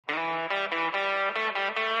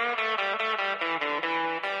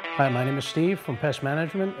Hi, my name is Steve from Pest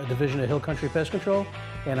Management, a division of Hill Country Pest Control,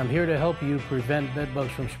 and I'm here to help you prevent bed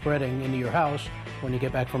bugs from spreading into your house when you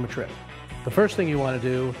get back from a trip. The first thing you want to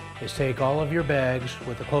do is take all of your bags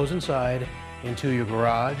with the clothes inside into your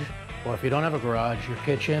garage, or if you don't have a garage, your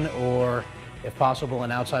kitchen, or if possible,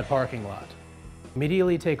 an outside parking lot.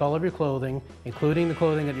 Immediately take all of your clothing, including the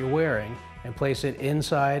clothing that you're wearing, and place it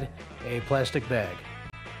inside a plastic bag.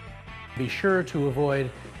 Be sure to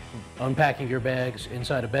avoid unpacking your bags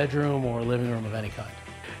inside a bedroom or a living room of any kind.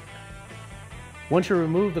 Once you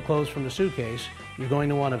remove the clothes from the suitcase, you're going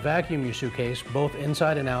to want to vacuum your suitcase both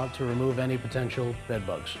inside and out to remove any potential bed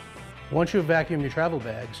bugs. Once you've vacuumed your travel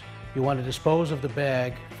bags, you want to dispose of the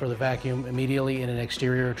bag for the vacuum immediately in an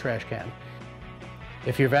exterior trash can.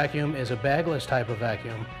 If your vacuum is a bagless type of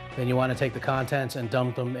vacuum, then you want to take the contents and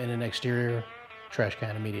dump them in an exterior trash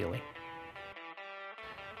can immediately.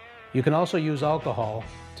 You can also use alcohol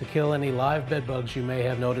to kill any live bed bugs you may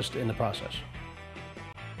have noticed in the process.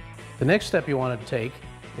 The next step you want to take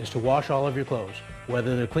is to wash all of your clothes.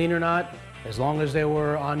 Whether they're clean or not, as long as they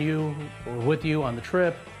were on you or with you on the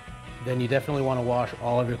trip, then you definitely want to wash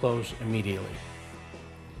all of your clothes immediately.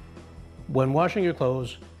 When washing your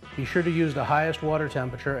clothes, be sure to use the highest water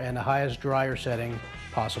temperature and the highest dryer setting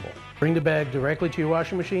possible. Bring the bag directly to your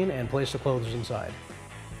washing machine and place the clothes inside.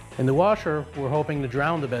 In the washer, we're hoping to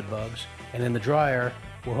drown the bed bugs, and in the dryer,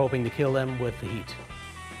 we're hoping to kill them with the heat.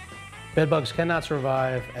 Bed bugs cannot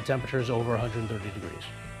survive at temperatures over 130 degrees.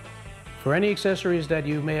 For any accessories that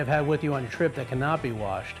you may have had with you on your trip that cannot be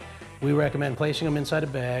washed, we recommend placing them inside a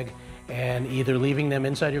bag and either leaving them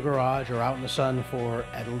inside your garage or out in the sun for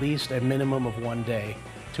at least a minimum of 1 day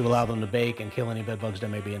to allow them to bake and kill any bed bugs that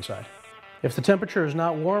may be inside. If the temperature is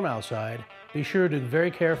not warm outside, be sure to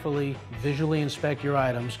very carefully visually inspect your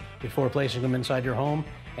items before placing them inside your home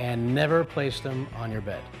and never place them on your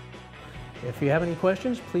bed. If you have any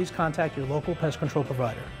questions, please contact your local pest control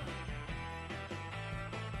provider.